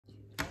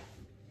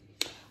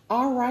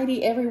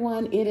Alrighty,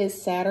 everyone, it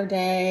is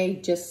Saturday.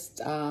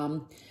 Just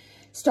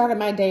started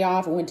my day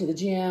off. I went to the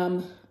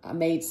gym. I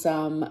made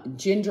some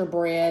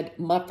gingerbread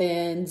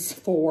muffins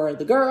for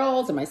the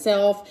girls and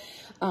myself.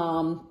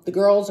 The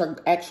girls are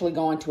actually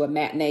going to a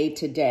matinee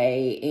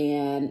today,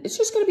 and it's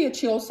just going to be a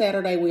chill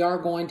Saturday. We are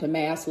going to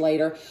mass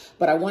later,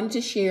 but I wanted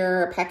to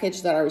share a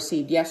package that I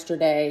received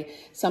yesterday,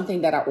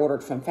 something that I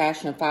ordered from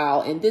Fashion File,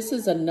 and this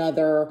is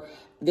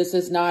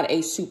not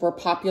a super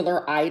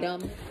popular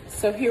item.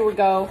 So here we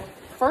go.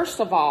 First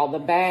of all, the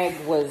bag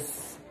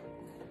was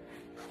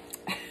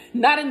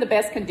not in the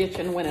best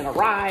condition when it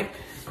arrived,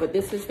 but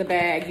this is the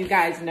bag. You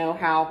guys know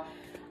how,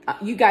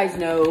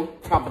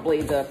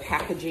 probably the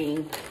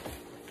packaging,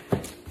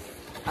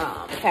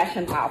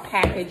 Fashion File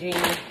packaging.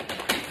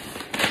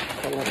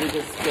 So let me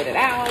just get it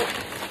out.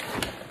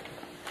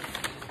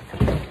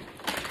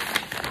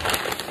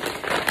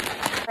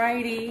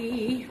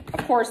 Alrighty.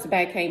 Of course, the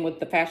bag came with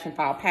the Fashion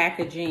File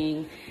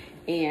packaging,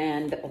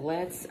 and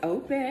let's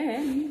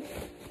open.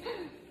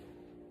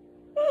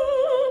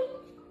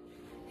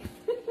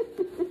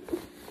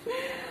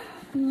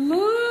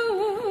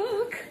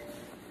 Look.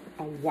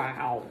 Oh,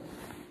 wow.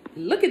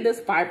 Look at this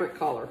vibrant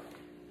color.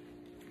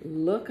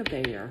 Look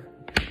there.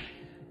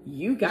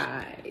 You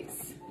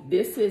guys,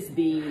 this is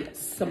the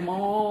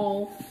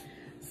small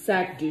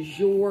sac du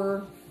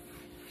jour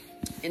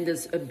in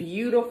this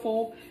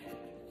beautiful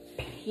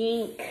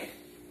pink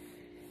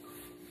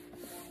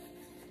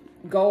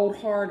gold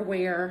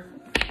hardware.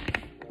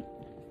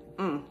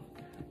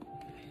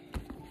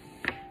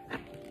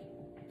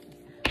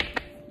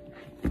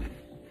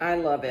 I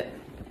love it.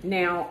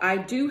 Now, I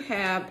do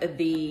have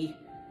the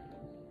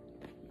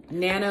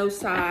nano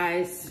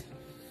size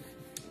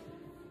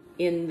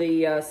in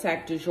the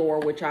sac du jour,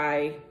 which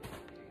I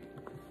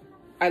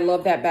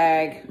love that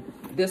bag.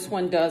 This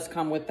one does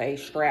come with a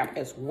strap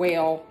as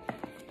well.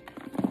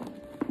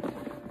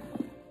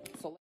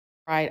 So,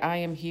 right, I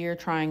am here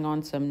trying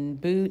on some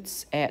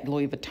boots at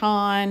Louis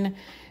Vuitton,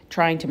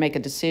 trying to make a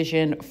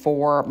decision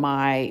for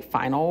my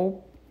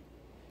final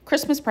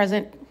Christmas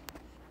present.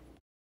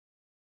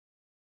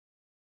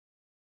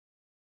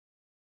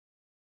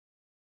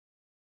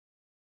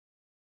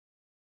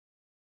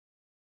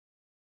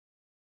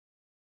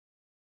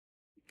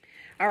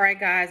 All right,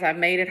 guys, I've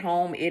made it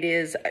home. It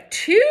is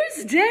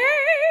Tuesday,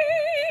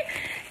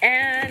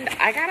 and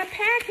I got a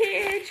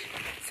package.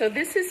 So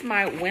this is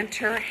my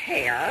winter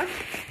hair,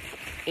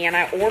 and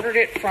I ordered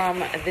it from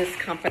this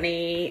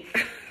company.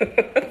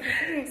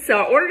 So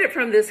I ordered it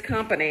from this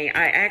company.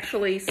 I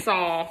actually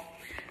saw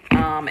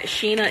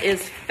Sheena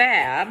is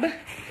Fab.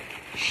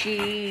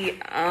 She,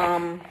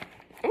 oh,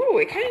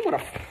 it came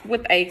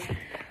with a,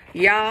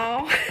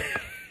 y'all.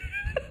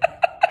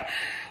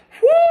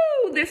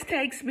 Woo, this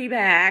takes me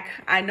back.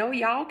 I know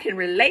y'all can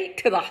relate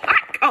to the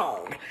hot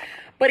comb,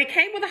 but it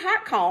came with a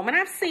hot comb. And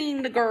I've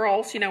seen the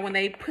girls, you know, when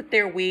they put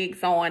their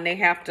wigs on, they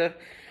have to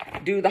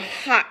do the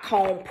hot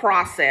comb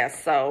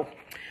process. So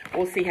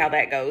we'll see how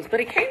that goes. But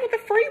it came with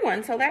a free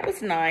one, so that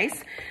was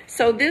nice.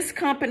 So this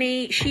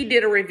company, she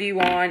did a review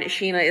on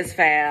Sheena is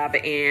Fab,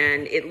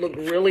 and it looked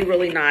really,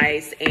 really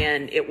nice,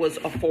 and it was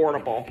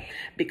affordable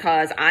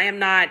because I am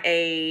not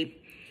a,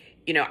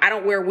 you know, I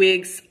don't wear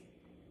wigs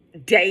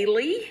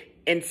daily.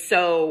 And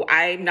so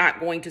I'm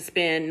not going to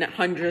spend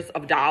hundreds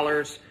of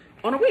dollars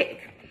on a wig.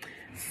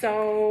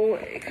 So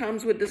it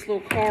comes with this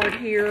little card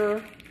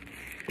here,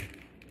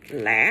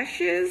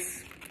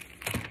 lashes,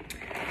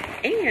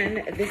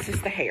 and this is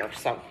the hair.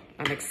 So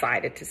I'm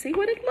excited to see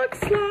what it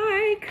looks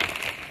like.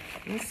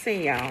 Let's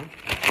see, y'all.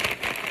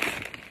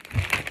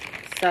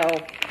 So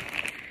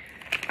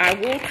I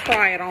will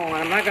try it on.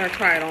 I'm not going to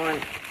try it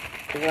on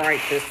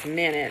right this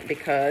minute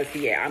because,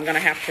 yeah, I'm going to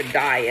have to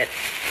dye it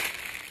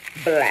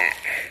black.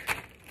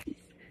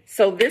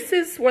 So this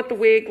is what the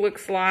wig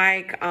looks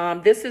like.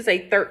 This is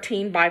a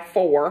 13 by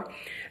 4.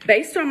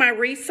 Based on my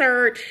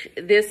research,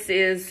 this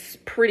is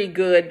pretty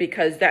good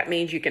because that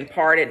means you can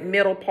part it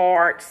middle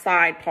part,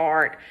 side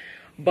part,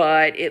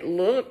 but it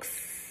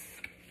looks,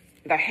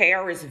 the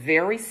hair is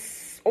very,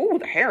 oh,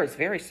 the hair is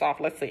very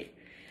soft. Let's see.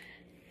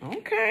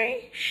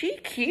 Okay, she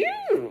cute.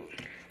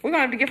 We're gonna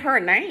have to give her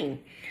a name.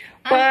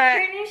 But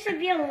her name should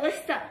be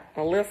Alyssa.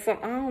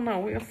 Alyssa, I don't know,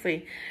 we'll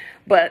see.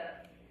 But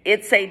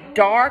it's a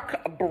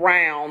dark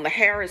brown. The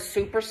hair is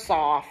super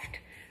soft.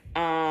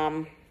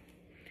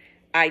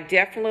 I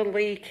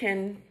definitely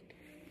can,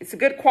 it's a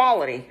good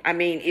quality. I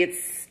mean,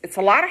 it's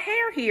a lot of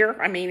hair here.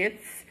 I mean,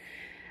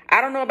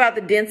 I don't know about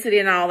the density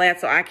and all that,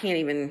 so I can't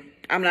even,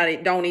 I'm not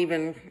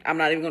even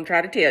gonna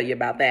try to tell you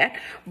about that.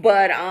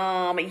 But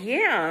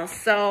yeah,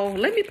 so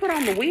let me put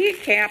on the wig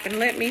cap and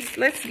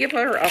let's give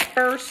her a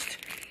first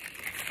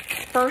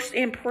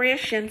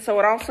impression. So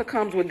it also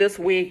comes with this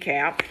wig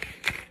cap.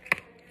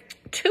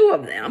 2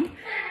 of them.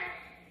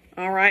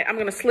 All right, I'm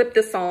gonna slip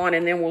this on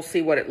and then we'll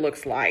see what it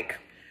looks like.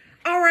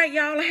 All right,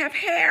 y'all, I have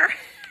hair.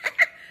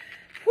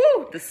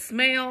 Woo, the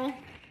smell.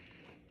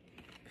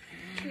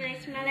 Can I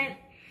smell it?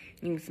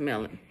 You can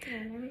smell it.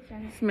 Yeah, let me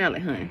smell it. Smell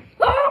it, honey.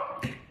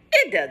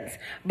 It does.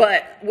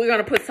 But we're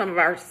gonna put some of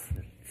our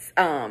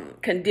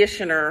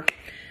conditioner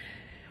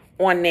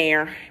on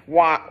there.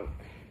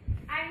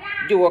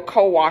 Do a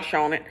co-wash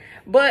on it.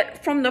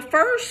 But from the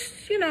first,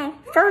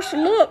 first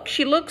look,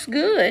 she looks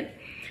good.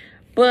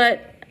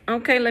 But,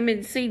 okay, let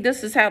me see.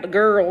 This is how the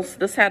girls,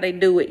 this is how they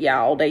do it,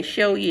 y'all. They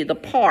show you the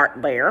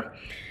part there.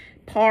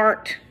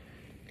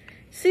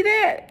 See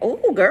that?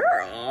 Oh,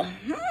 girl.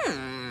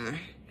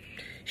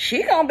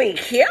 She gonna be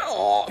cute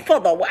for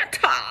the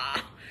winter.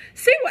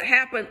 See what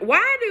happened?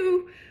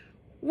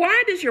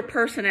 Why does your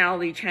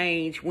personality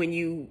change when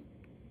you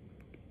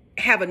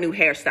have a new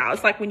hairstyle?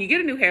 It's like when you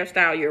get a new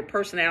hairstyle, your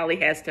personality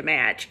has to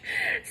match.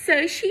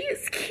 So she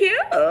is cute,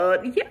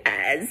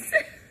 yes.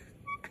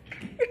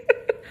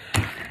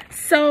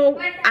 So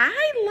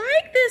I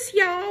like this,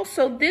 y'all.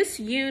 So this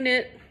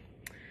unit,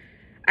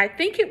 I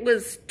think it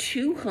was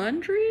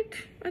 200,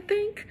 I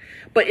think.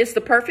 But it's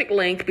the perfect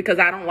length because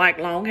I don't like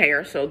long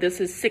hair. So this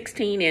is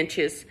 16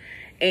 inches.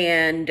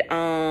 And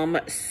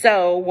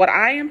so what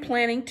I am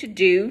planning to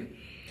do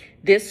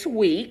this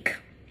week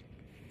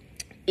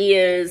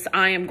is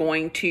I am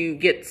going to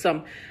get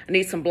I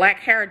need some black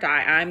hair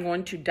dye. I'm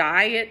going to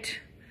dye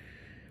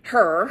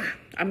her.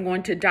 I'm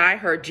going to dye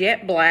her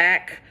jet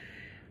black.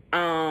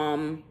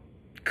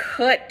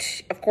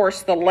 Cut, of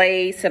course, the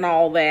lace and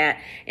all that.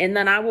 And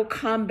then I will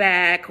come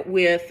back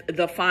with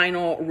the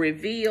final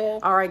reveal.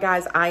 All right,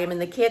 guys, I am in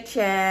the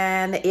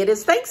kitchen. It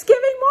is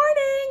Thanksgiving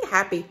morning.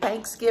 Happy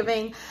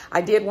Thanksgiving.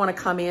 I did want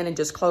to come in and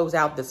just close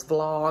out this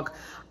vlog.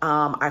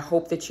 I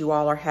hope that you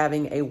all are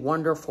having a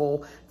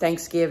wonderful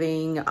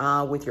Thanksgiving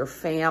with your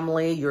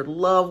family, your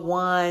loved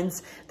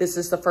ones. This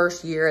is the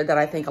first year that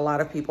I think a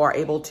lot of people are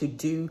able to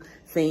do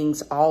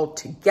things all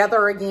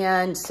together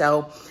again.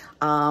 So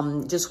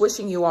just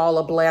wishing you all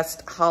a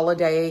blessed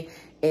holiday,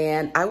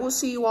 and I will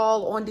see you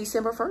all on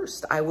December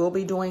 1st. I will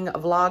be doing a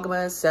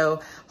Vlogmas,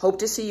 so hope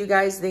to see you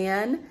guys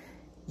then.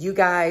 You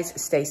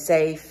guys stay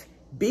safe,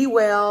 be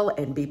well,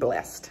 and be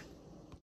blessed.